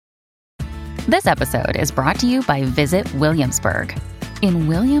This episode is brought to you by Visit Williamsburg. In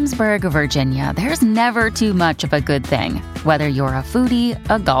Williamsburg, Virginia, there's never too much of a good thing. Whether you're a foodie,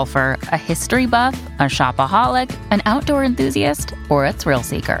 a golfer, a history buff, a shopaholic, an outdoor enthusiast, or a thrill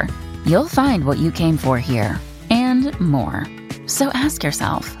seeker, you'll find what you came for here and more. So ask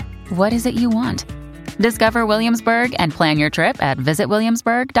yourself, what is it you want? Discover Williamsburg and plan your trip at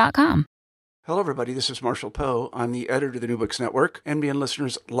visitwilliamsburg.com. Hello, everybody. This is Marshall Poe. I'm the editor of the New Books Network. NBN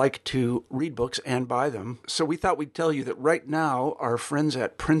listeners like to read books and buy them. So we thought we'd tell you that right now, our friends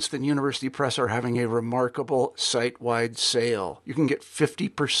at Princeton University Press are having a remarkable site-wide sale. You can get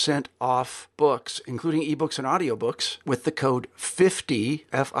 50% off books, including ebooks and audiobooks, with the code 50,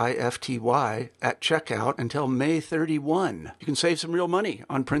 F-I-F-T-Y, at checkout until May 31. You can save some real money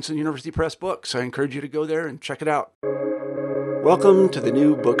on Princeton University Press books. I encourage you to go there and check it out. Welcome to the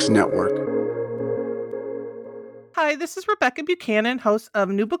New Books Network. Hi, this is Rebecca Buchanan, host of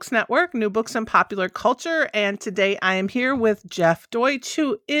New Books Network, New Books and Popular Culture, and today I am here with Jeff Deutsch,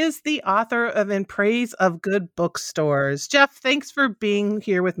 who is the author of In Praise of Good Bookstores. Jeff, thanks for being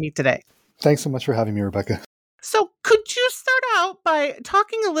here with me today. Thanks so much for having me, Rebecca. So could you start out by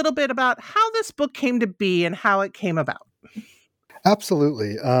talking a little bit about how this book came to be and how it came about?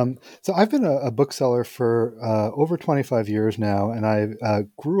 Absolutely. So I've been a bookseller for over 25 years now, and I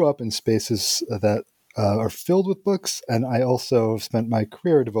grew up in spaces that are filled with books, and I also spent my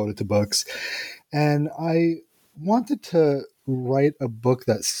career devoted to books. And I wanted to write a book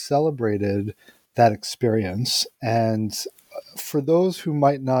that celebrated that experience. And for those who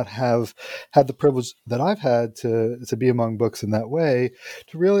might not have had the privilege that I've had to be among books in that way,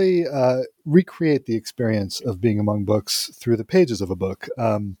 to really recreate the experience of being among books through the pages of a book.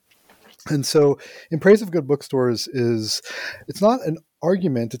 And so In Praise of Good Bookstores it's not an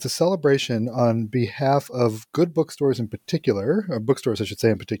argument, it's a celebration on behalf of good bookstores in particular, or bookstores I should say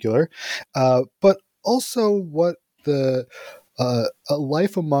in particular, but also what a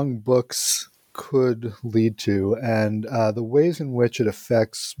life among books could lead to, and the ways in which it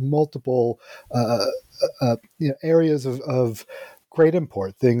affects multiple areas of great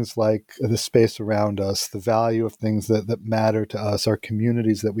import, things like the space around us, the value of things that matter to us, our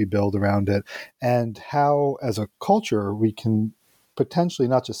communities that we build around it, and how, as a culture, we can potentially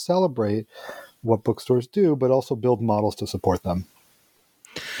not just celebrate what bookstores do, but also build models to support them.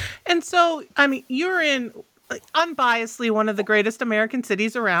 And so, I mean, you're in unbiasedly one of the greatest American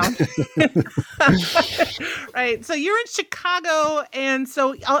cities around. Right. So you're in Chicago. And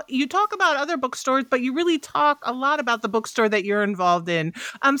so you talk about other bookstores, but you really talk a lot about the bookstore that you're involved in.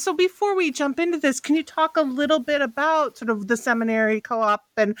 So before we jump into this, can you talk a little bit about sort of the Seminary Co-op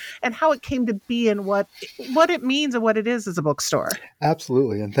and how it came to be and what it means and what it is as a bookstore?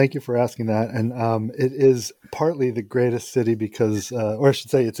 Absolutely. And thank you for asking that. And it is partly the greatest city because, or I should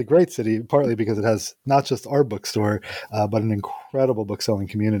say it's a great city, partly because it has not just our bookstore, but an incredible bookselling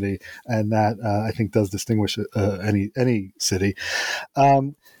community. And that, I think, does distinguish any city.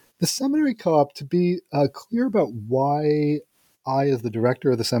 The Seminary Co-op, to be clear about why I, as the director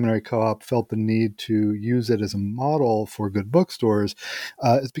of the Seminary Co-op, felt the need to use it as a model for good bookstores,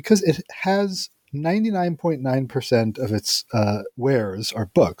 is because it has 99.9% of its wares are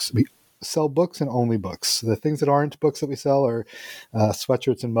books. We sell books and only books. The things that aren't books that we sell are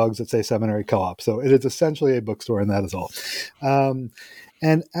sweatshirts and mugs that say Seminary Co-op. So it is essentially a bookstore, and that is all.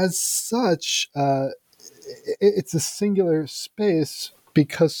 And as such, it's a singular space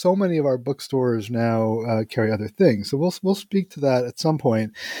because so many of our bookstores now carry other things. So we'll speak to that at some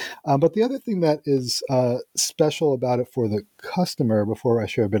point. But the other thing that is special about it for the customer, before I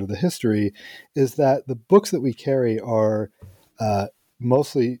share a bit of the history, is that the books that we carry are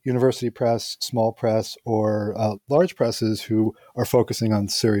mostly university press, small press, or large presses who are focusing on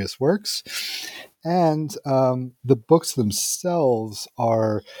serious works. And the books themselves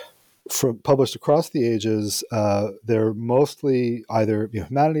are published across the ages. They're mostly either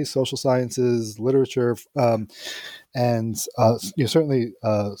humanities, social sciences, literature, and certainly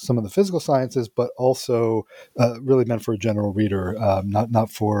some of the physical sciences, but also really meant for a general reader,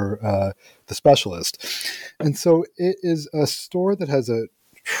 not for the specialist. And so it is a store that has a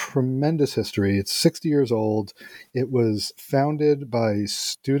tremendous history. It's 60 years old. It was founded by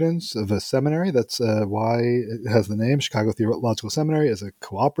students of a seminary. That's why it has the name Chicago Theological Seminary, as a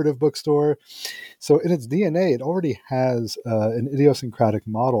cooperative bookstore. So in its DNA, it already has an idiosyncratic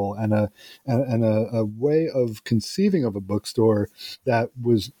model and a way of conceiving of a bookstore that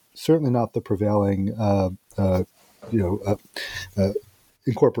was certainly not the prevailing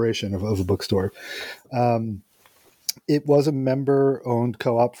incorporation of a bookstore. It was a member-owned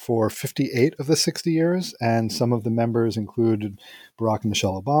co-op for 58 of the 60 years, and some of the members included Barack and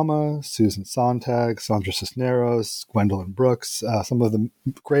Michelle Obama, Susan Sontag, Sandra Cisneros, Gwendolyn Brooks, some of the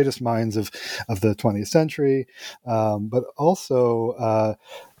greatest minds of the 20th century, but also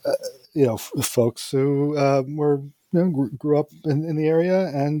folks who were grew up in the area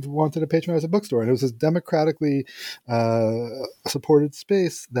and wanted to patronize a bookstore. And it was this democratically supported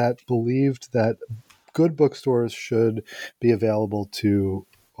space that believed that good bookstores should be available to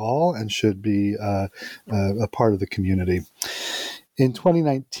all and should be a part of the community. In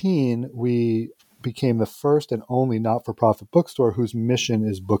 2019, we became the first and only not-for-profit bookstore whose mission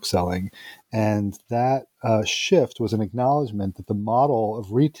is bookselling. And that shift was an acknowledgement that the model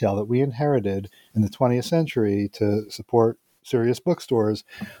of retail that we inherited in the 20th century to support serious bookstores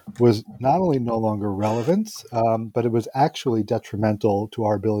was not only no longer relevant, but it was actually detrimental to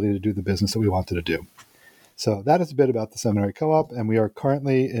our ability to do the business that we wanted to do. So that is a bit about the Seminary Co-op, and we are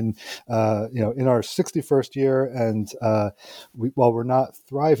currently in our 61st year. And while we're not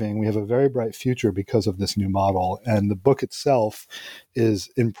thriving, we have a very bright future because of this new model. And the book itself is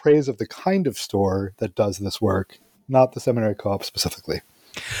in praise of the kind of store that does this work, not the Seminary Co-op specifically.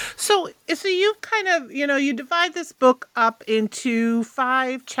 So you kind of, you divide this book up into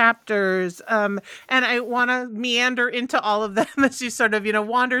 5 chapters, and I want to meander into all of them as you sort of,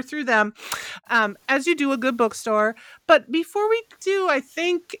 wander through them, as you do a good bookstore. But before we do, I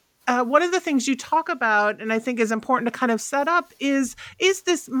think one of the things you talk about, and I think is important to kind of set up, is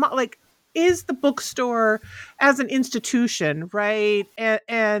the bookstore as an institution, right?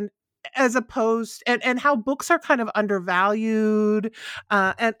 And as opposed and how books are kind of undervalued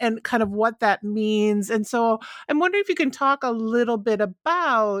and kind of what that means. And so I'm wondering if you can talk a little bit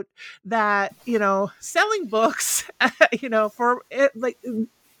about that, selling books, for it, like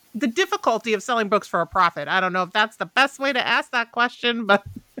the difficulty of selling books for a profit. I don't know if that's the best way to ask that question, but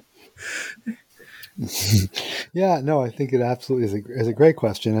Yeah, no, I think it absolutely is a great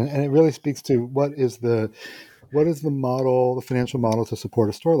question. And it really speaks to what is the model, the financial model to support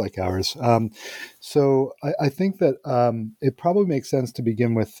a store like ours? So I think that it probably makes sense to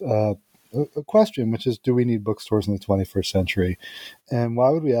begin with a question, which is, do we need bookstores in the 21st century? And why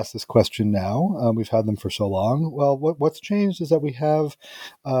would we ask this question now? We've had them for so long. Well, what's changed is that we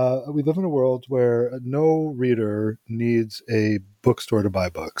live in a world where no reader needs a bookstore to buy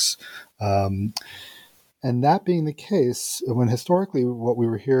books. And that being the case, when historically what we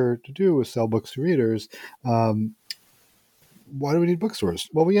were here to do was sell books to readers, why do we need bookstores?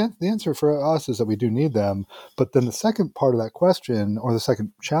 Well, the answer for us is that we do need them. But then the second part of that question, or the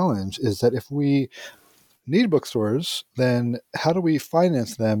second challenge, is that if we need bookstores, then how do we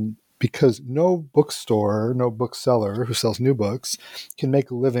finance them? Because no bookstore, no bookseller who sells new books can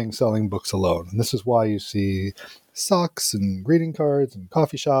make a living selling books alone. And this is why you see socks and greeting cards and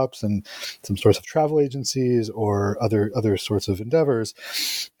coffee shops and some sorts of travel agencies or other sorts of endeavors.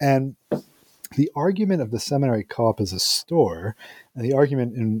 And the argument of the Seminary Co-op as a store, and the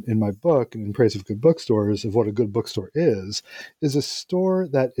argument in my book and in praise of good bookstores of what a good bookstore is a store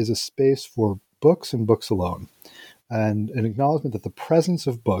that is a space for books and books alone, and an acknowledgement that the presence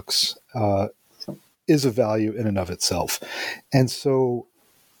of books is a value in and of itself. And so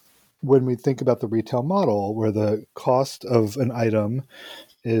when we think about the retail model, where the cost of an item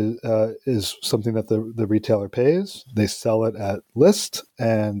is something that the retailer pays, they sell it at list,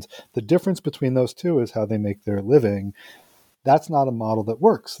 and the difference between those two is how they make their living. That's not a model that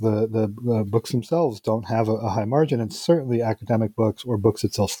works. The books themselves don't have a high margin, and certainly academic books or books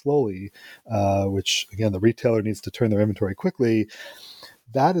that sell slowly, which again the retailer needs to turn their inventory quickly.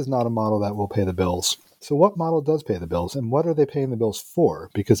 That is not a model that will pay the bills. So what model does pay the bills, and what are they paying the bills for?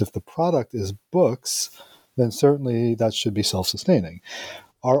 Because if the product is books, then certainly that should be self-sustaining.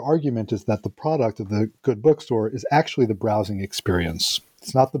 Our argument is that the product of the good bookstore is actually the browsing experience.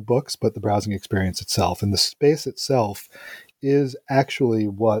 It's not the books, but the browsing experience itself. And the space itself is actually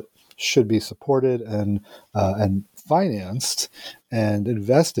what should be supported and financed and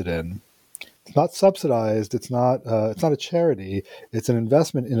invested in. It's not subsidized. It's not a charity. It's an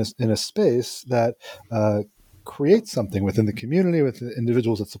investment in a space that creates something within the community, with the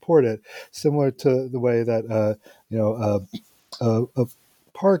individuals that support it, similar to the way that a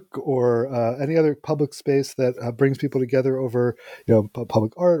park or any other public space that brings people together over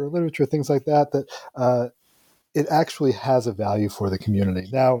public art or literature, things like that, that it actually has a value for the community.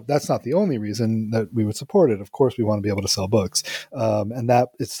 Now, that's not the only reason that we would support it. Of course, we want to be able to sell books. And that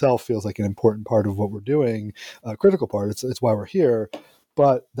itself feels like an important part of what we're doing, a critical part. It's why we're here.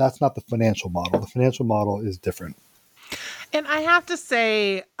 But that's not the financial model. The financial model is different. And I have to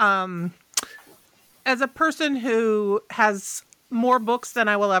say, as a person who has more books than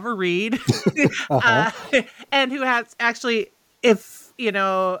I will ever read, Uh-huh. and who has actually, if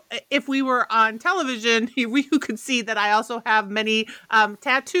we were on television, you could see that I also have many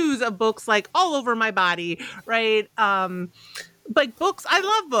tattoos of books like all over my body, right? Like books, I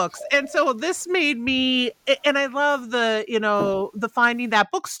love books, and so this made me, and I love the finding that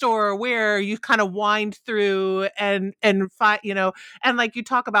bookstore where you kind of wind through and find, and like you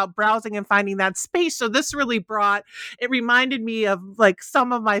talk about browsing and finding that space. So this really it reminded me of like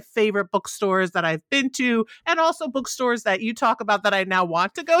some of my favorite bookstores that I've been to, and also bookstores that you talk about that I now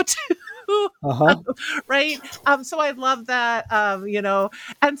want to go to. Uh-huh. Right. So I love that,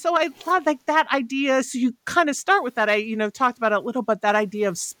 and so I thought like that idea. So you kind of start with that. I, talked about it a little, but that idea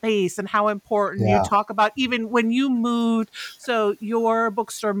of space and how important you Yeah. talk about even when you moved. So your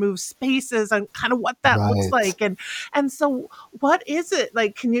bookstore moves spaces and kind of what that looks Right. like. And so what is it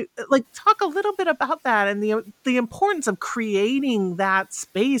like? Can you like talk a little bit about that and the importance of creating that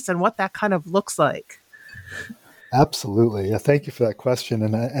space and what that kind of looks like? Absolutely. Yeah. Thank you for that question.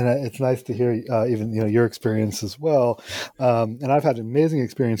 And it's nice to hear even, your experience as well. And I've had amazing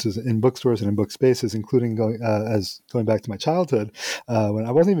experiences in bookstores and in book spaces, including going back to my childhood, when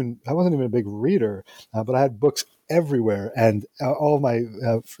I wasn't even a big reader, but I had books everywhere, and all of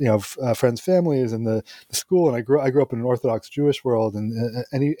my friends' families and the school. And I grew up in an Orthodox Jewish world, and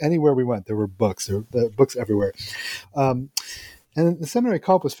anywhere we went, there were books. There were books everywhere. And the Seminary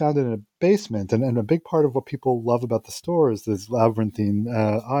Co-op was founded in a basement, and a big part of what people love about the store is these labyrinthine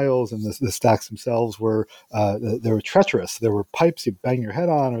aisles, and the stacks themselves were they were treacherous. There were pipes you bang your head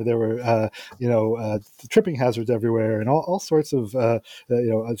on, or there were tripping hazards everywhere, and all sorts of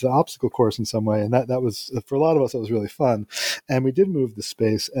it's an obstacle course in some way. And that was, for a lot of us, that was really fun. And we did move the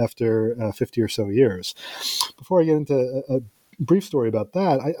space after 50 or so years. Before I get into a brief story about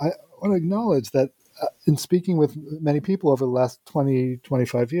that, I want to acknowledge that in speaking with many people over the last 20,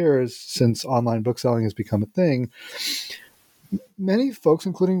 25 years, since online bookselling has become a thing, many folks,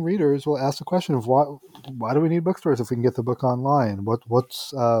 including readers, will ask the question of why do we need bookstores if we can get the book online?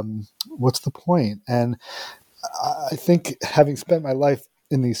 What's the point? And I think, having spent my life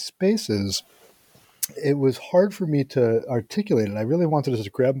in these spaces, it was hard for me to articulate it. I really wanted to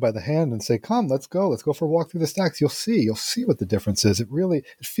just grab them by the hand and say, "Come, let's go for a walk through the stacks. You'll see what the difference is. It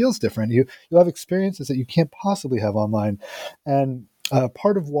feels different. You'll have experiences that you can't possibly have online." And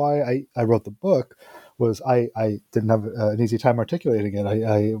part of why I wrote the book was I didn't have an easy time articulating it.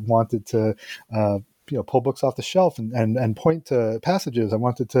 I wanted to pull books off the shelf and point to passages. I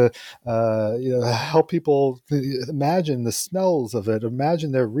wanted to help people imagine the smells of it,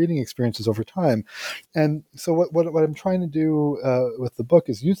 imagine their reading experiences over time. And so what I'm trying to do with the book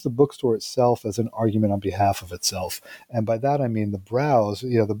is use the bookstore itself as an argument on behalf of itself. And by that I mean the browse.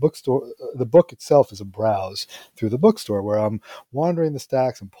 The bookstore, the book itself is a browse through the bookstore where I'm wandering the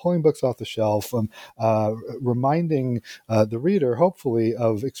stacks, I'm pulling books off the shelf, I'm reminding the reader, hopefully,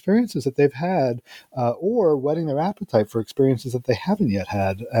 of experiences that they've had, or whetting their appetite for experiences that they haven't yet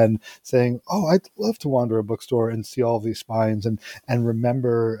had, and saying, "Oh, I'd love to wander a bookstore and see all these spines and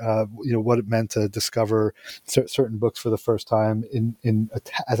remember, what it meant to discover certain books for the first time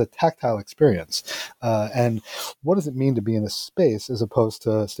as a tactile experience, and what does it mean to be in a space as opposed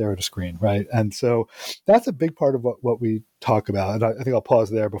to stare at a screen, right?" And so that's a big part of what we talk about. And I think I'll pause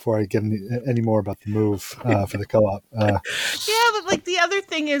there before I get any more about the move for the co-op. Yeah, but like the other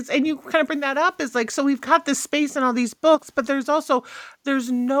thing is, and you kind of bring that up, is like, so we've got this space and all these books, but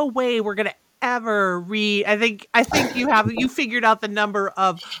there's no way we're going to ever read. I think you figured out the number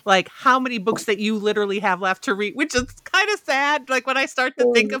of like how many books that you literally have left to read, which is kind of sad. Like when I start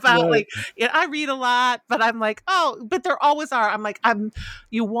to think about Right. I read a lot, but I'm like, oh, but there always are.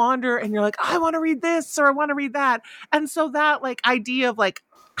 You wander and you're like, oh, I want to read this or I want to read that. And so that like idea of like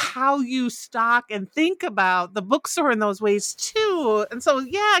how you stock and think about the bookstore in those ways too. And so,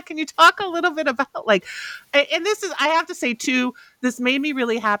 yeah, can you talk a little bit about like, and this is, I have to say too, this made me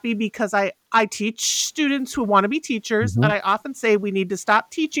really happy because I teach students who want to be teachers. Mhm. And I often say we need to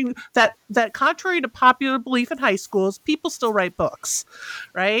stop teaching that contrary to popular belief in high schools, people still write books,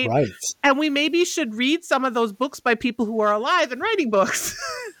 right? Right. And we maybe should read some of those books by people who are alive and writing books.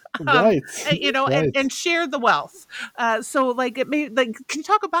 Right. Right. And share the wealth. So like can you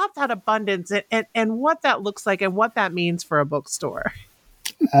talk about that abundance and what that looks like and what that means for a bookstore?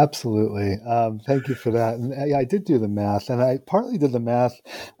 Absolutely. Thank you for that. And I did do the math, and I partly did the math.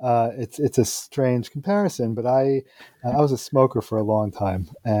 It's a strange comparison, but I was a smoker for a long time,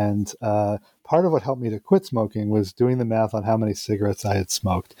 and part of what helped me to quit smoking was doing the math on how many cigarettes I had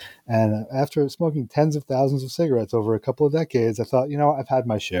smoked. And after smoking tens of thousands of cigarettes over a couple of decades, I thought, I've had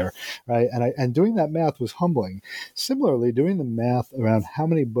my share, right? And doing that math was humbling. Similarly, doing the math around how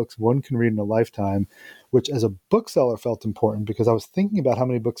many books one can read in a lifetime, which as a bookseller felt important because I was thinking about how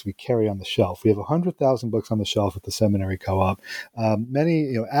many books we carry on the shelf. We have 100,000 books on the shelf at the Seminary Co-op.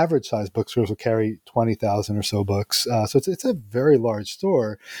 Many, average-sized bookstores will carry 20,000 or so books. So it's a very large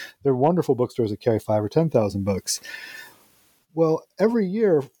store. There are wonderful bookstores that carry 5,000 or 10,000 books. Well, every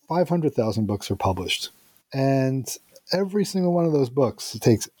year, 500,000 books are published. And every single one of those books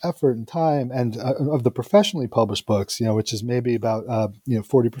takes effort and time, and of the professionally published books, which is maybe about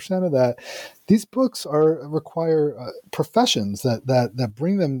 40% of that, these books require professions that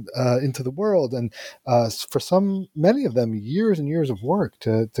bring them into the world, and for many of them, years and years of work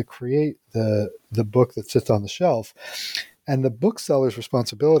to create the book that sits on the shelf. And the bookseller's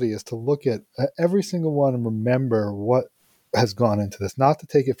responsibility is to look at every single one and remember what has gone into this, not to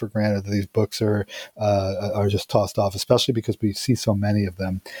take it for granted that these books are just tossed off, especially because we see so many of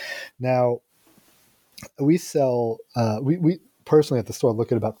them. Now, we sell, we personally at the store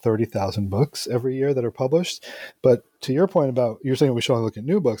look at about 30,000 books every year that are published. But to your point about, you're saying we should only look at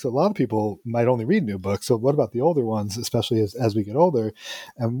new books, a lot of people might only read new books. So what about the older ones, especially as we get older?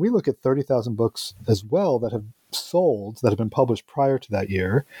 And we look at 30,000 books as well that have sold, that have been published prior to that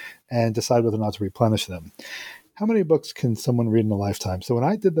year, and decide whether or not to replenish them. How many books can someone read in a lifetime? So when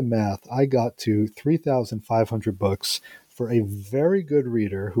I did the math, I got to 3,500 books for a very good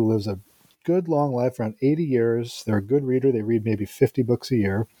reader who lives a good long life, around 80 years. They're a good reader. They read maybe 50 books a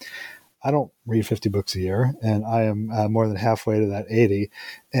year. I don't read 50 books a year, and I am more than halfway to that 80.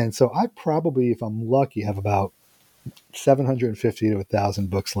 And so I probably, if I'm lucky, have about 750 to 1,000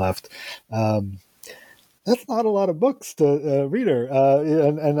 books left. That's not a lot of books to reader.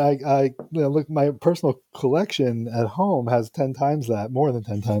 And I look, my personal collection at home has 10 times that, more than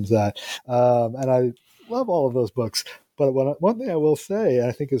 10 times that. And I love all of those books. But one thing I will say, and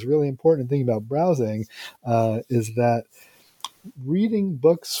I think is really important in thinking about browsing, is that reading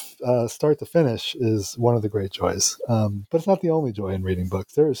books start to finish is one of the great joys. But it's not the only joy in reading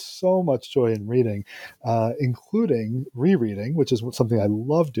books. There is so much joy in reading, including rereading, which is something I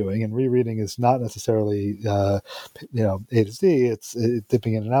love doing. And rereading is not necessarily, A to Z. It's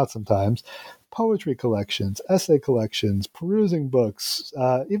dipping in and out sometimes. Poetry collections, essay collections, perusing books,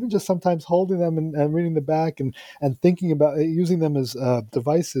 even just sometimes holding them and reading the back and thinking about using them as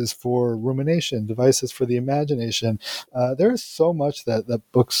devices for rumination, devices for the imagination. There is so much that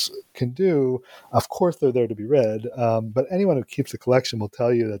books can do. Of course, they're there to be read, but anyone who keeps a collection will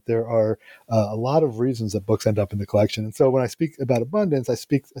tell you that there are a lot of reasons that books end up in the collection. And so when I speak about abundance, I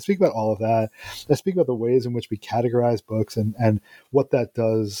speak about all of that. I speak about the ways in which we categorize books and what that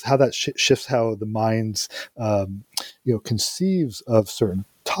does, how that shifts how the mind conceives of certain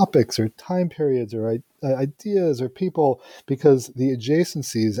topics or time periods or ideas or people, because the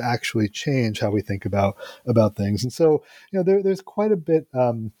adjacencies actually change how we think about things. And so there's quite a bit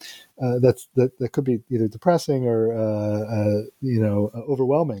that could be either depressing or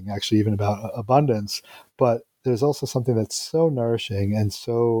overwhelming, actually, even about abundance. But there's also something that's so nourishing and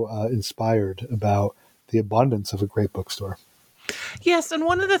so inspired about the abundance of a great bookstore. Yes, and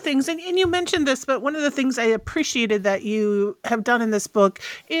one of the things, and you mentioned this, but one of the things I appreciated that you have done in this book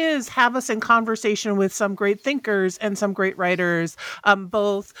is have us in conversation with some great thinkers and some great writers,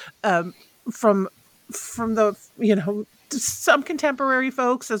 both from the, some contemporary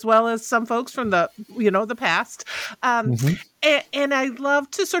folks as well as some folks from the, the past. And I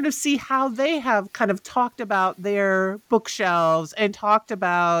love to sort of see how they have kind of talked about their bookshelves and talked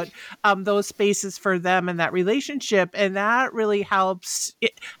about those spaces for them and that relationship. And that really helps.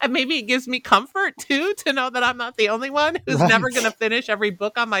 And maybe it gives me comfort, too, to know that I'm not the only one who's never going to finish every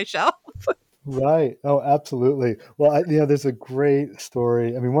book on my shelf. Right. Oh, absolutely. Well, there's a great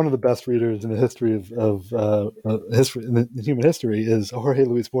story. I mean, one of the best readers in the history of history, in human history, is Jorge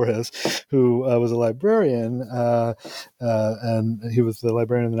Luis Borges, who was a librarian, and he was the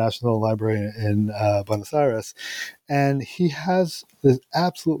librarian in the National Library in Buenos Aires. And he has this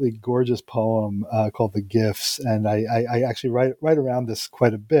absolutely gorgeous poem called "The Gifts," and I actually write around this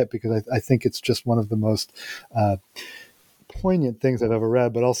quite a bit because I think it's just one of the most poignant things I've ever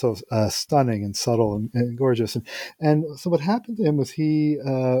read, but also stunning and subtle and gorgeous. And so what happened to him was he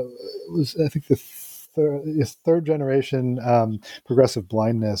was, I think, his third generation progressive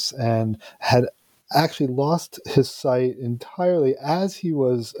blindness, and had actually lost his sight entirely as he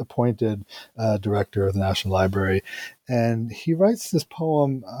was appointed director of the National Library. And he writes this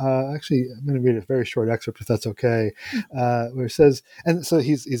poem. Actually, I'm going to read a very short excerpt, if that's okay, where it says, and so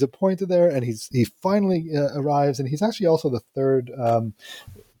he's appointed there, and he finally arrives, and he's actually also the third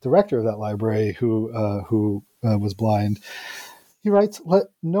director of that library who was blind. He writes, "Let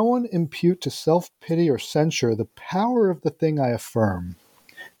no one impute to self-pity or censure the power of the thing I affirm,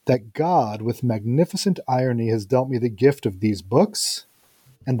 that God, with magnificent irony, has dealt me the gift of these books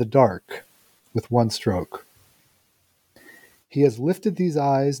and the dark with one stroke. He has lifted these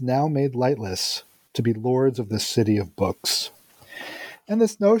eyes, now made lightless, to be lords of the city of books." And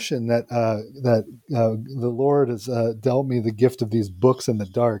this notion that the Lord has dealt me the gift of these books in the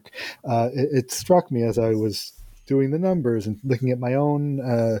dark, it struck me as I was doing the numbers and looking at my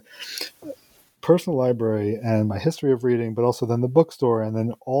own personal library and my history of reading, but also then the bookstore and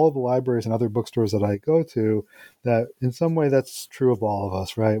then all the libraries and other bookstores that I go to, that in some way that's true of all of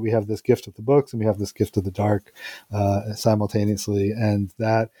us, right? We have this gift of the books and we have this gift of the dark simultaneously. And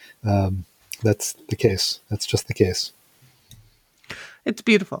that's the case. That's just the case. It's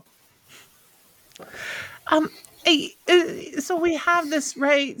beautiful. So we have this,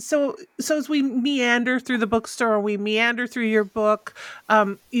 right? So as we meander through the bookstore, we meander through your book,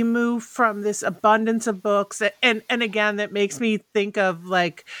 you move from this abundance of books. And again, that makes me think of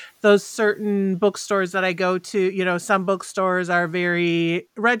like those certain bookstores that I go to. You know, some bookstores are very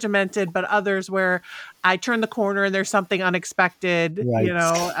regimented, but others where I turn the corner and there's something unexpected, Right. you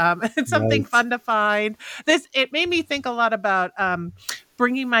know, it's something Right. fun to find. It made me think a lot about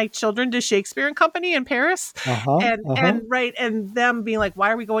bringing my children to Shakespeare and Company in Paris, and them being like,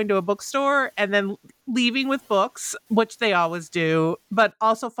 why are we going to a bookstore? And then leaving with books, which they always do, but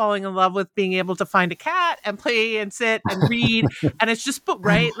also falling in love with being able to find a cat and play and sit and read. And it's just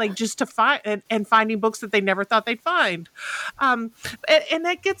right, like just to find and finding books that they never thought they'd find. And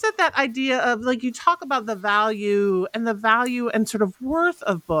that gets at that idea of, like, you talk about the value and sort of worth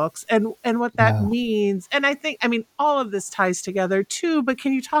of books and what that means. And I think, I mean, all of this ties together too, but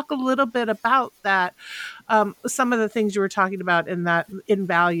can you talk a little bit about that? Some of the things you were talking about in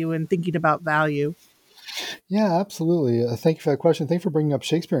value and thinking about value. Yeah, absolutely. Thank you for that question. Thank you for bringing up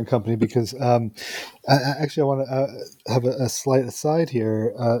Shakespeare and Company, because actually I want to have a slight aside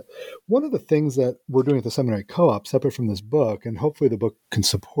here. One of the things that we're doing at the Seminary Co-op, separate from this book, and hopefully the book can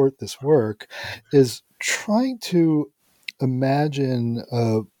support this work, is trying to imagine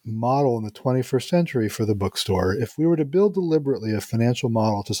a model in the 21st century for the bookstore. If we were to build deliberately a financial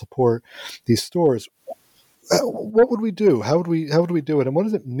model to support these stores, what would we do? How would we do it? And what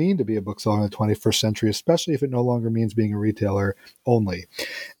does it mean to be a bookseller in the 21st century, especially if it no longer means being a retailer only?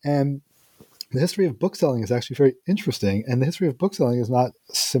 And the history of bookselling is actually very interesting. And the history of bookselling is not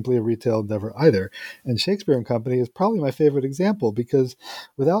simply a retail endeavor either. And Shakespeare and Company is probably my favorite example, because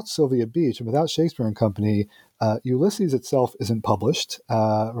without Sylvia Beach and without Shakespeare and Company, Ulysses itself isn't published,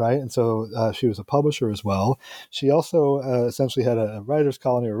 right? And so she was a publisher as well. She also essentially had a writer's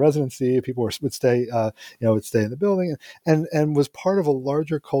colony or residency. People would stay in the building, and was part of a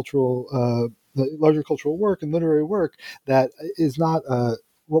larger cultural work and literary work that is not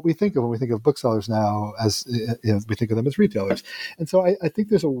what we think of when we think of booksellers now, as we think of them as retailers. And so I think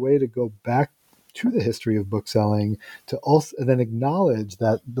there's a way to go back to the history of bookselling to also and then acknowledge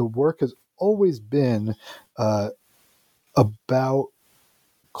that the work has always been about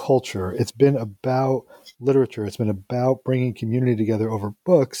culture. It's been about literature. It's been about bringing community together over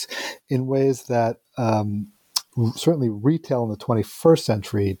books in ways that certainly retail in the 21st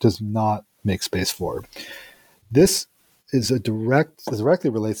century does not make space for. This is directly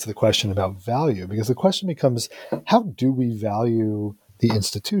relates to the question about value, because the question becomes, how do we value the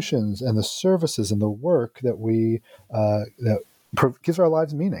institutions and the services and the work that gives our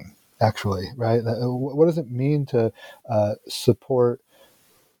lives meaning, actually, right? What does it mean to support,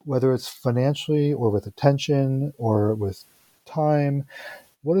 whether it's financially or with attention or with time,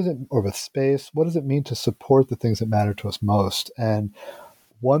 or with space? What does it mean to support the things that matter to us most? And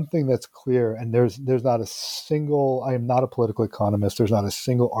one thing that's clear, and there's not a single, I am not a political economist, there's not a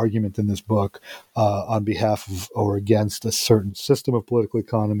single argument in this book on behalf of or against a certain system of political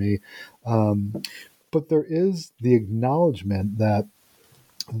economy, but there is the acknowledgement that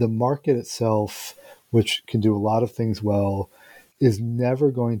the market itself, which can do a lot of things well, is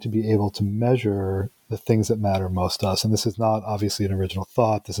never going to be able to measure the things that matter most to us. And this is not obviously an original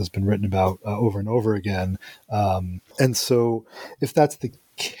thought. This has been written about over and over again. And so if that's the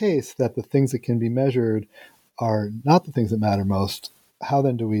case, that the things that can be measured are not the things that matter most, how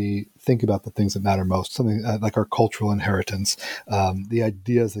then do we think about the things that matter most? Something like our cultural inheritance, the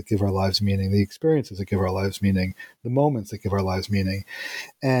ideas that give our lives meaning, the experiences that give our lives meaning, the moments that give our lives meaning.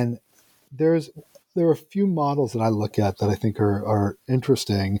 And there are a few models that I look at that I think are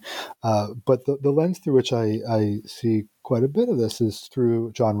interesting, but the lens through which I see quite a bit of this is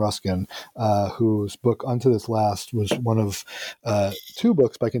through John Ruskin, whose book Unto This Last was one of two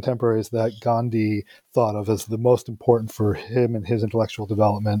books by contemporaries that Gandhi thought of as the most important for him and his intellectual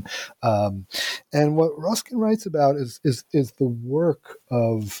development. And what Ruskin writes about is the work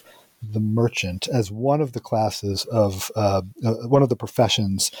of the merchant as one of the classes of one of the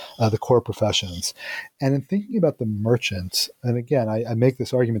professions, the core professions. And in thinking about the merchant, and again, I make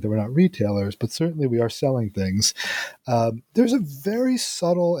this argument that we're not retailers, but certainly we are selling things. There's a very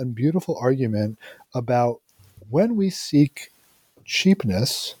subtle and beautiful argument about when we seek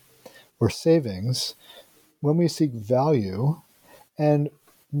cheapness or savings, when we seek value, and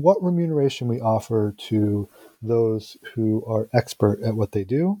what remuneration we offer to those who are expert at what they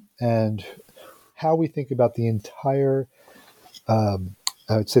do, and how we think about the entire, I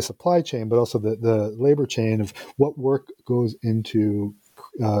would say, supply chain, but also the labor chain of what work goes into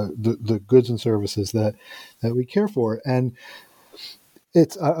the goods and services that we care for. And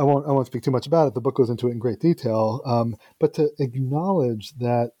I won't speak too much about it. The book goes into it in great detail, but to acknowledge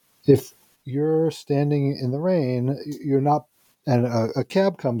that if you're standing in the rain, you're not, and a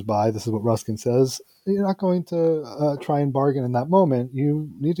cab comes by, this is what Ruskin says, you're not going to try and bargain in that moment.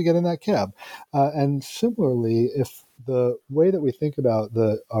 You need to get in that cab. And similarly, if the way that we think about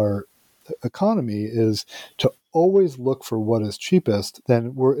our economy is to always look for what is cheapest,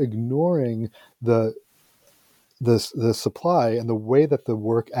 then we're ignoring the supply and the way that the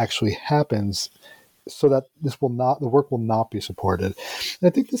work actually happens, so that the work will not be supported. And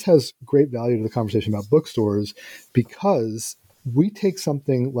I think this has great value to the conversation about bookstores, because we take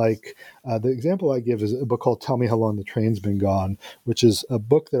something like the example I give is a book called Tell Me How Long the Train's Been Gone, which is a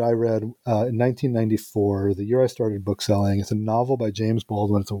book that I read in 1994, the year I started bookselling. It's a novel by James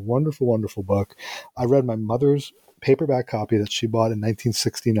Baldwin. It's a wonderful, wonderful book. I read my mother's paperback copy that she bought in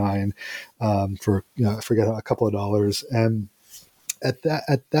 1969 for, I forget, a couple of dollars. And at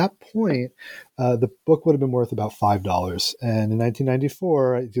that point, the book would have been worth about $5. And in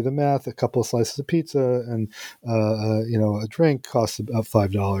 1994, I do the math: a couple of slices of pizza and a drink costs about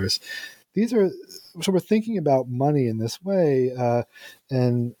 $5. So we're thinking about money in this way,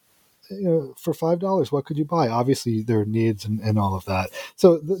 and for $5, what could you buy? Obviously, there are needs and all of that.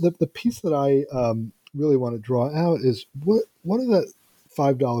 So the piece that I really want to draw out is what are the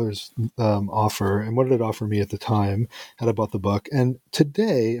 $5 offer, and what did it offer me at the time had I bought the book? And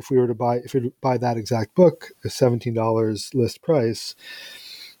today, if we were to buy that exact book, a $17 list price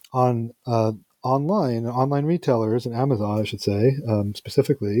on online retailers and Amazon, I should say,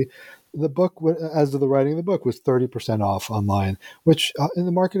 specifically, the book, as of the writing of the book, was 30% off online, which in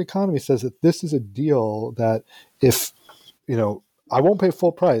the market economy says that this is a deal that if I won't pay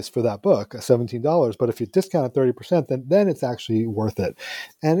full price for that book, $17, but if you discount it 30%, then it's actually worth it.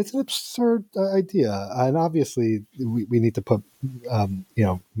 And it's an absurd idea. And obviously, we need to put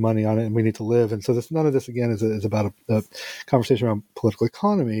money on it, and we need to live. And so none of this, again, is about a conversation around political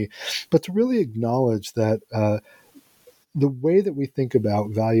economy, but to really acknowledge that the way that we think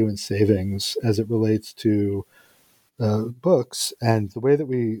about value and savings as it relates to books, and the way that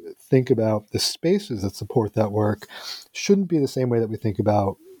we think about the spaces that support that work shouldn't be the same way that we think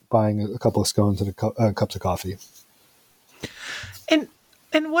about buying a couple of scones and cups of coffee. And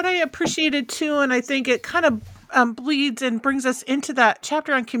what I appreciated too, and I think it kind of bleeds and brings us into that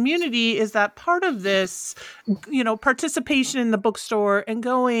chapter on community, is that part of this, participation in the bookstore and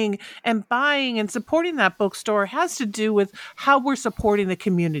going and buying and supporting that bookstore has to do with how we're supporting the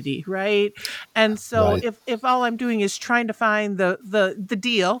community, right? And so right. If all I'm doing is trying to find the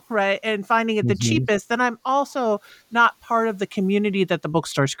deal, right, and finding it the cheapest, then I'm also not part of the community that the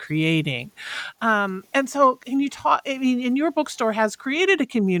bookstore's creating. And so can you talk, and your bookstore has created a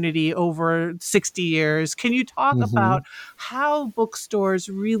community over 60 years. Can you talk about how bookstores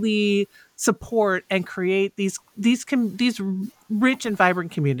really support and create these rich and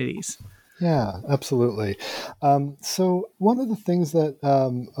vibrant communities? Yeah, absolutely. So one of the things that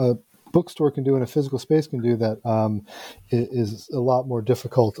a bookstore can do and a physical space can do that is a lot more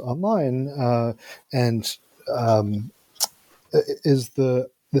difficult online, and is the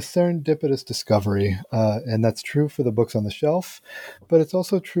the serendipitous discovery, and that's true for the books on the shelf, but it's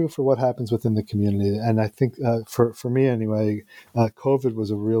also true for what happens within the community. And I think for me anyway, COVID was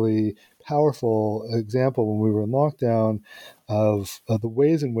a really powerful example when we were in lockdown of the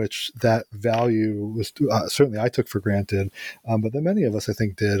ways in which that value was certainly I took for granted, but that many of us I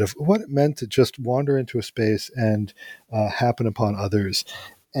think did, of what it meant to just wander into a space and happen upon others.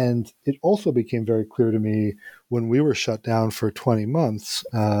 And it also became very clear to me when we were shut down for 20 months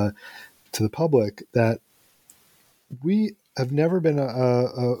to the public that we have never been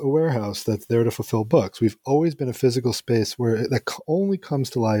a warehouse that's there to fulfill books. We've always been a physical space where that only comes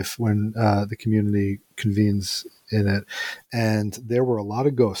to life when the community convenes in it. And there were a lot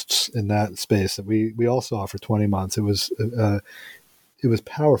of ghosts in that space that we all saw for 20 months. It was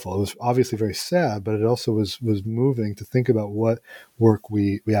powerful. It was obviously very sad, but it also was moving to think about what work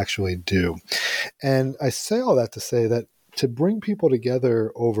we actually do. And I say all that to say that to bring people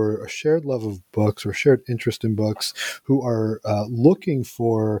together over a shared love of books or shared interest in books, who are looking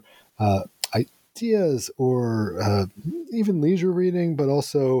for ideas or even leisure reading, but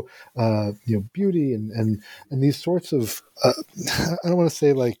also beauty and these sorts of I don't want to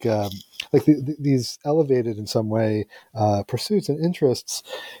say like these elevated in some way pursuits and interests.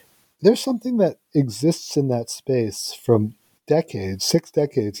 There's something that exists in that space from decades, 6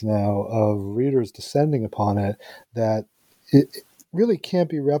 decades now, of readers descending upon it, that it really can't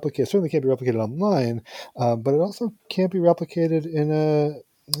be replicated. Certainly can't be replicated online, but it also can't be replicated in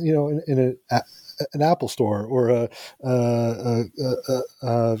an Apple store or a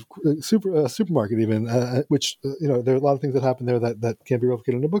supermarket, even, which there are a lot of things that happen there that can't be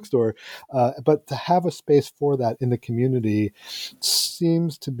replicated in a bookstore. But to have a space for that in the community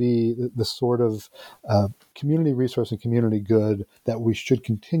seems to be the sort of community resource and community good that we should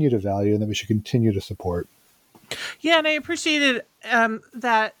continue to value and that we should continue to support. Yeah, and I appreciated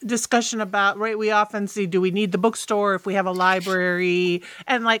that discussion about, right, we often see, do we need the bookstore if we have a library,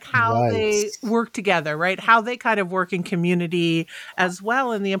 and like how they work together, right? How they kind of work in community as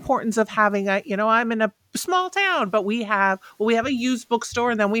well, and the importance of having I'm in a small town, but we have a used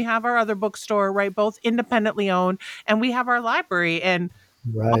bookstore, and then we have our other bookstore, right? Both independently owned, and we have our library, and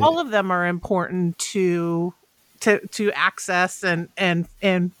all of them are important to access and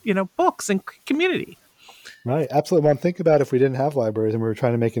books and community. Right, absolutely. Well, think about if we didn't have libraries and we were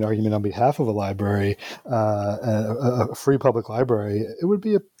trying to make an argument on behalf of a library, a free public library, it would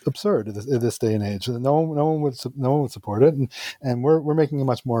be absurd in this day and age. No one would support it, and we're making a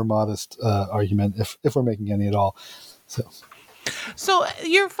much more modest argument if we're making any at all. So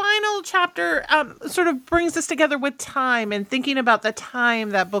your final chapter sort of brings us together with time and thinking about the time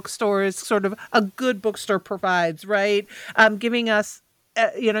that bookstores, sort of a good bookstore provides, right? Giving us.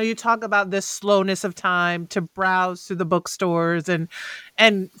 You talk about this slowness of time to browse through the bookstores and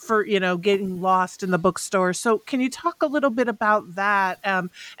for, getting lost in the bookstore. So can you talk a little bit about that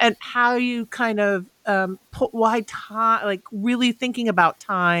and how you kind of why time, like really thinking about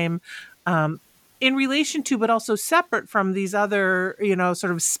time in relation to, but also separate from these other,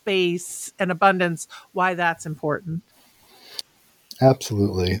 sort of space and abundance, why that's important?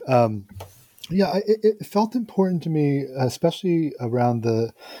 Absolutely. Yeah, it felt important to me, especially around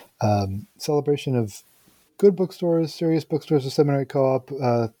the celebration of good bookstores, serious bookstores, a seminary co-op,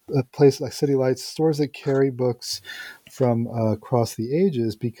 a place like City Lights, stores that carry books from across the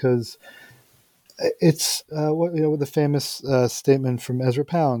ages, because it's the famous statement from Ezra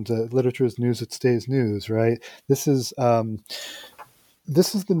Pound, literature is news that stays news, right? This is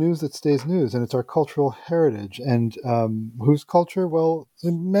the news that stays news, and it's our cultural heritage. And whose culture? Well,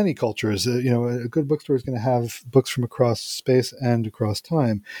 in many cultures, a good bookstore is going to have books from across space and across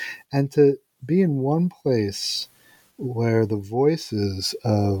time. And to be in one place where the voices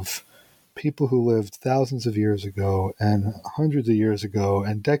of people who lived thousands of years ago and hundreds of years ago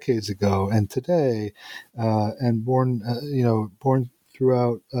and decades ago and today and born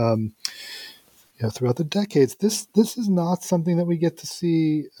throughout throughout the decades, this is not something that we get to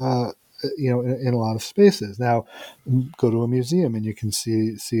see, in a lot of spaces. Now, go to a museum and you can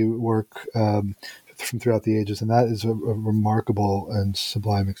see work from throughout the ages, and that is a remarkable and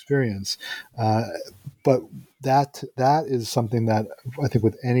sublime experience. But that is something that I think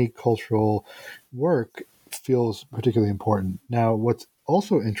with any cultural work feels particularly important. Now, what's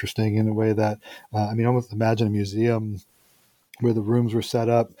also interesting in a way that, almost imagine a museum where the rooms were set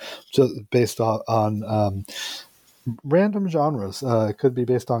up just based on random genres. It could be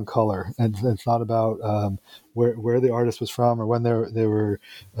based on color, and it's not about where the artist was from or when they were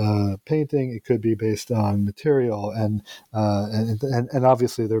painting. It could be based on material, and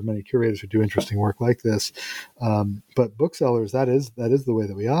obviously there are many curators who do interesting work like this. But booksellers, that is the way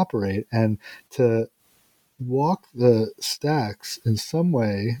that we operate, and to walk the stacks in some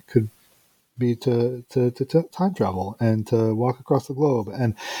way could be to time travel and to walk across the globe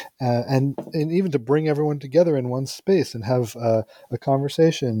and even to bring everyone together in one space and have a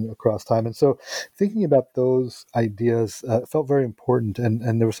conversation across time. And so thinking about those ideas felt very important.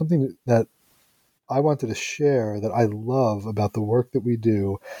 And there was something that I wanted to share that I love about the work that we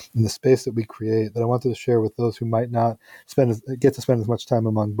do and the space that we create that I wanted to share with those who might not get to spend as much time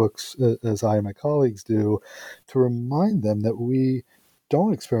among books as I and my colleagues do, to remind them that we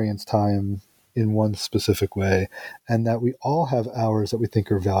don't experience time in one specific way, and that we all have hours that we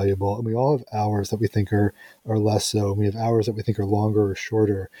think are valuable, and we all have hours that we think are less so, and we have hours that we think are longer or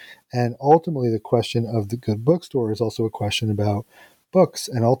shorter. And ultimately, the question of the good bookstore is also a question about books,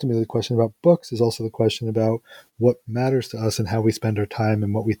 and ultimately the question about books is also the question about what matters to us and how we spend our time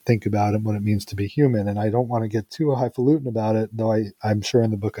and what we think about and what it means to be human. And I don't want to get too highfalutin about it, though I'm sure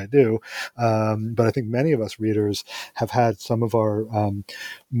in the book I do. But I think many of us readers have had some of our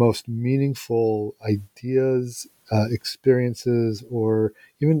most meaningful ideas, experiences, or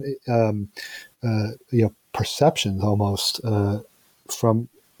even perceptions almost from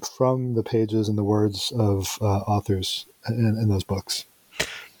the pages and the words of authors in those books.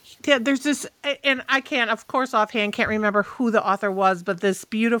 Yeah, there's this, and I can't, of course, offhand, can't remember who the author was, but this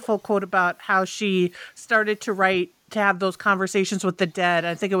beautiful quote about how she started to write, to have those conversations with the dead.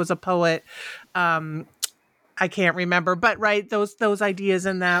 I think it was a poet. I can't remember, but right, those ideas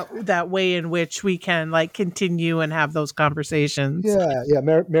and that way in which we can like continue and have those conversations. Yeah.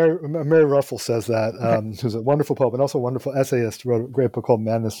 Mary Ruffle says that, who's a wonderful poet, but also a wonderful essayist, wrote a great book called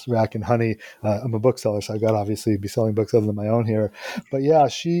Madness, Rack, and Honey. I'm a bookseller, so I've got to obviously be selling books other than my own here. But yeah,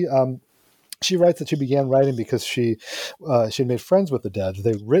 she writes that she began writing because she had made friends with the dead.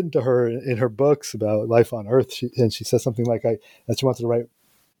 They'd written to her in her books about life on Earth, and she says something like that she wanted to write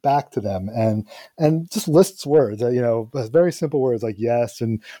back to them and just lists words, very simple words like yes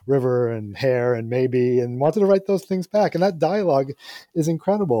and river and hair and maybe, and wanted to write those things back. And that dialogue is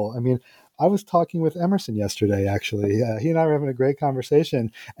incredible. I mean, I was talking with Emerson yesterday, actually. He and I were having a great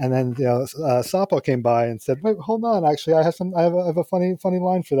conversation, and then Sapo came by and said, "Wait, hold on. Actually, I have a funny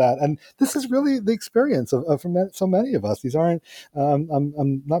line for that." And this is really the experience of so many of us. These aren't.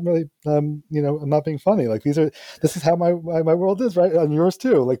 I'm not really. I'm not being funny. Like this is how my world is, right? And yours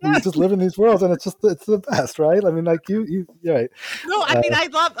too. Like we just live in these worlds, and it's the best, right? I mean, like you right. No, I mean, I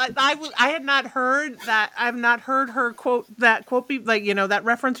love. I had not heard that. I've not heard her quote that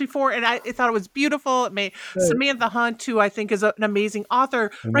reference before, and I thought it was beautiful. It made Samantha Hunt, who I think is an amazing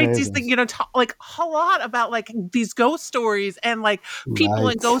author, writes these things, like a lot about like these ghost stories and like people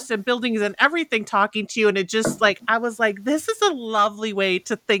and ghosts and buildings and everything talking to you. And it just like, I was like, this is a lovely way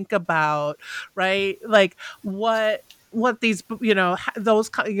to think about, right? Like what these, those,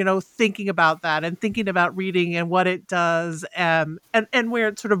 thinking about that and thinking about reading and what it does and where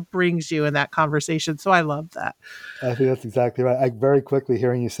it sort of brings you in that conversation. So I love that. I think that's exactly right. Very quickly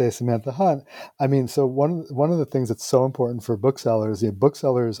hearing you say Samantha Hunt, I mean, so one of the things that's so important for booksellers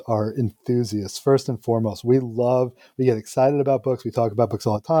are enthusiasts first and foremost. We get excited about books. We talk about books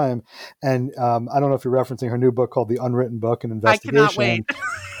all the time. And I don't know if you're referencing her new book called The Unwritten Book, an investigation. I cannot wait.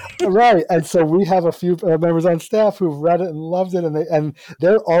 Right. And so we have a few members on staff who've read it and loved it, and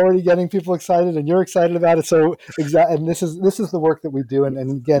they're already getting people excited, and you're excited about it. So and this is the work that we do. And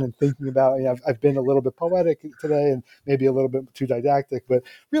again, in thinking about, I've been a little bit poetic today and maybe a little bit too didactic, but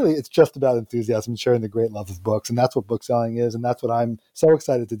really it's just about enthusiasm and sharing the great love of books. And that's what bookselling is. And that's what I'm so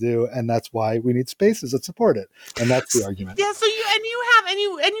excited to do. And that's why we need spaces that support it. And that's the argument. Yeah. So you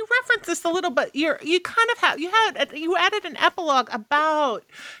referenced this a little bit. You added an epilogue about,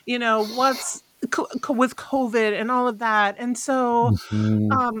 what's with COVID and all of that. And so,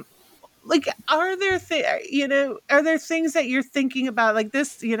 are there things that you're thinking about like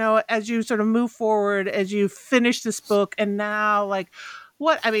this, as you sort of move forward, as you finish this book, and now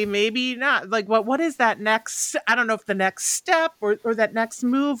maybe not, like what is that next, I don't know if the next step or that next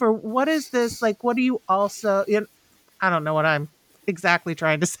move, or what is this, like, what do you also, I don't know what I'm exactly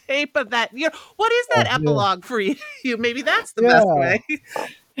trying to say, but that, what is that epilogue for you? Maybe that's the best way.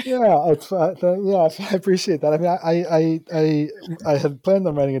 I appreciate that. I mean, I had planned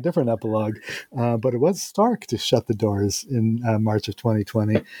on writing a different epilogue, but it was stark to shut the doors in March of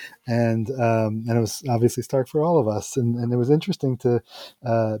 2020, and it was obviously stark for all of us. And it was interesting to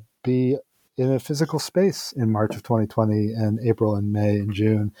be in a physical space in March of 2020 and April and May and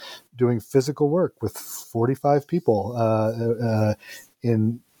June, doing physical work with 45 people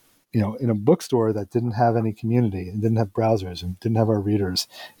in in a bookstore that didn't have any community and didn't have browsers and didn't have our readers.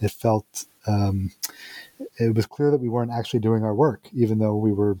 It felt it was clear that we weren't actually doing our work, even though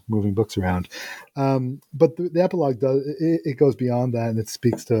we were moving books around. But the epilogue it goes beyond that, and it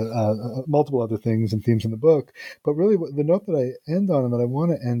speaks to multiple other things and themes in the book. But really, the note that I end on and that I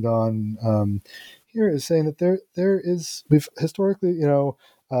want to end on here is saying that we've historically,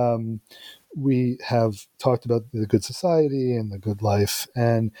 we have talked about the good society and the good life.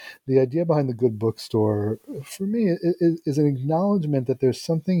 And the idea behind the good bookstore, for me, is an acknowledgement that there's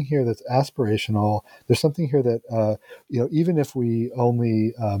something here that's aspirational. There's something here that, even if we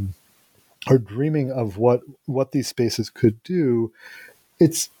only are dreaming of what these spaces could do,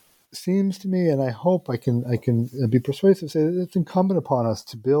 it seems to me, and I hope I can be persuasive, say that it's incumbent upon us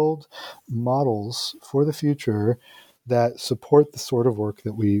to build models for the future that support the sort of work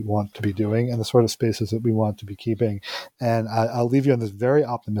that we want to be doing and the sort of spaces that we want to be keeping. And I'll leave you on this very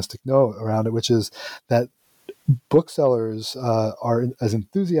optimistic note around it, which is that booksellers are as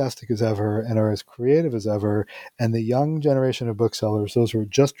enthusiastic as ever and are as creative as ever. And the young generation of booksellers, those who are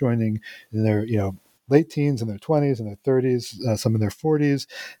just joining in their, late teens, in their 20s, in their 30s, some in their 40s,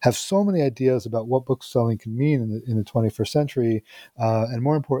 have so many ideas about what bookselling can mean in the 21st century, and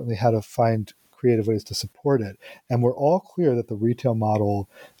more importantly, how to find creative ways to support it. And we're all clear that the retail model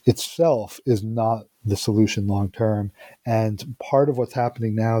itself is not the solution long term. And part of what's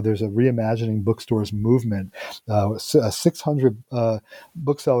happening now, there's a reimagining bookstores movement. 600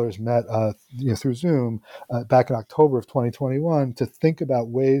 booksellers met through Zoom back in October of 2021 to think about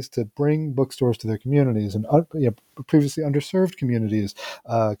ways to bring bookstores to their communities and previously underserved communities,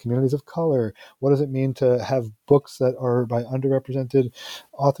 communities of color. What does it mean to have books that are by underrepresented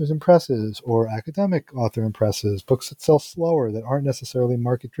authors and presses, or academic author and presses, books that sell slower, that aren't necessarily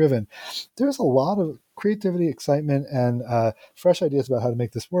market driven? There's a lot of creativity, excitement, and fresh ideas about how to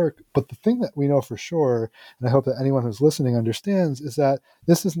make this work. But the thing that we know for sure, and I hope that anyone who's listening understands, is that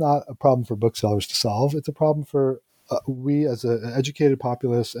this is not a problem for booksellers to solve. It's a problem for we as an educated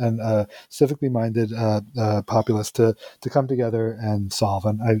populace and civically minded populace to come together and solve.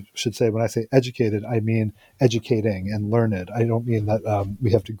 And I should say, when I say educated, I mean educating and learned. I don't mean that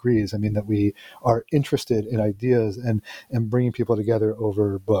we have degrees. I mean that we are interested in ideas and bringing people together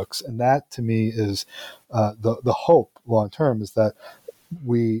over books. And that, to me, is the hope long term, is that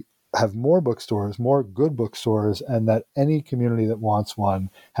we have more bookstores, more good bookstores, and that any community that wants one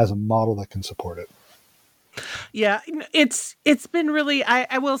has a model that can support it. Yeah, it's been really,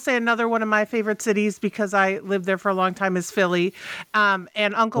 I will say, another one of my favorite cities, because I lived there for a long time, is Philly. And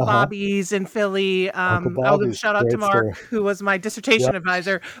Uncle Bobby's in Philly. I'll give a shout out to Mark, who was my dissertation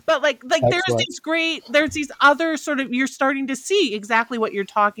advisor. But like there's these other sort of, you're starting to see exactly what you're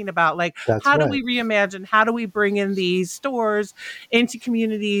talking about. Like, how do we reimagine? How do we bring in these stores into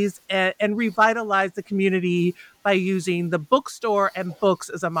communities and revitalize the community by using the bookstore and books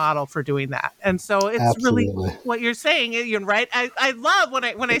as a model for doing that? And so it's really what you're saying, right? I love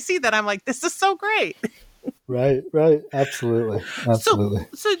when I see that. I'm like, this is so great. Right. Absolutely. So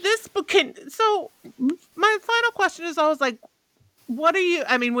this book so my final question is always like, what are you,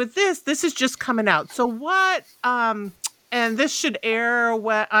 with this is just coming out. So what, and this should air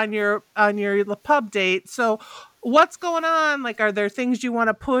on your pub date. So what's going on? Like, are there things you want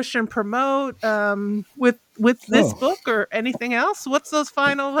to push and promote with this book or anything else? What's those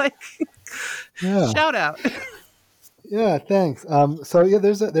final shout out? Yeah, thanks.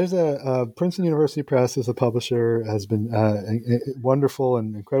 There's a Princeton University Press as a publisher has been wonderful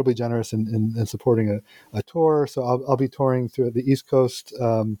and incredibly generous in supporting a tour. So I'll be touring through the East Coast,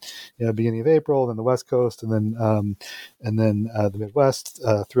 beginning of April, then the West Coast, and then the Midwest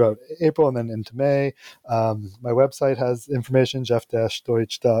throughout April, and then into May. My website has information,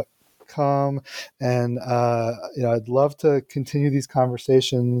 jeff-deutsch.com. And I'd love to continue these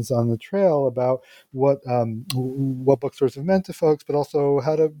conversations on the trail about what bookstores have meant to folks, but also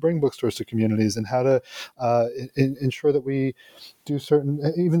how to bring bookstores to communities, and how to ensure that we do certain,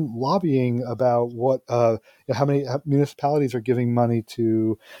 even lobbying about what how many municipalities are giving money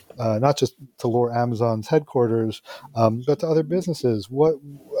to not just to Lower Amazon's headquarters, but to other businesses.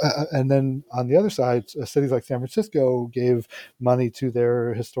 And then on the other side, cities like San Francisco gave money to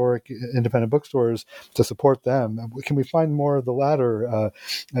their historic independent bookstores to support them. Can we find more of the latter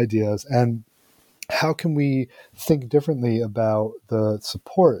ideas? And how can we think differently about the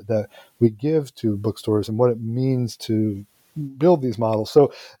support that we give to bookstores and what it means to build these models.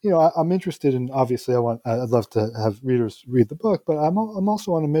 So, I'm interested in, obviously I'd love to have readers read the book, but I'm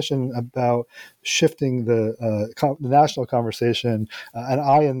also on a mission about shifting the national conversation. And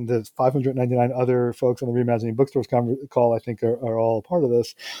I and the 599 other folks on the Reimagining Bookstores call, I think are all part of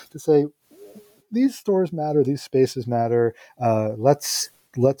this, to say, these stores matter, these spaces matter. Let's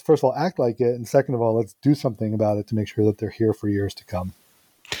first of all act like it, and second of all, let's do something about it to make sure that they're here for years to come.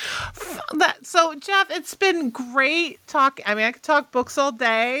 So, Jeff, it's been great talking. I mean, I could talk books all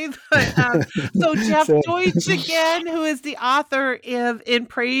day. But, so, Jeff Deutsch again, who is the author of In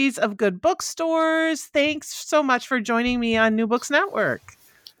Praise of Good Bookstores. Thanks so much for joining me on New Books Network.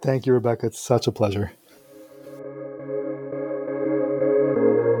 Thank you, Rebecca. It's such a pleasure.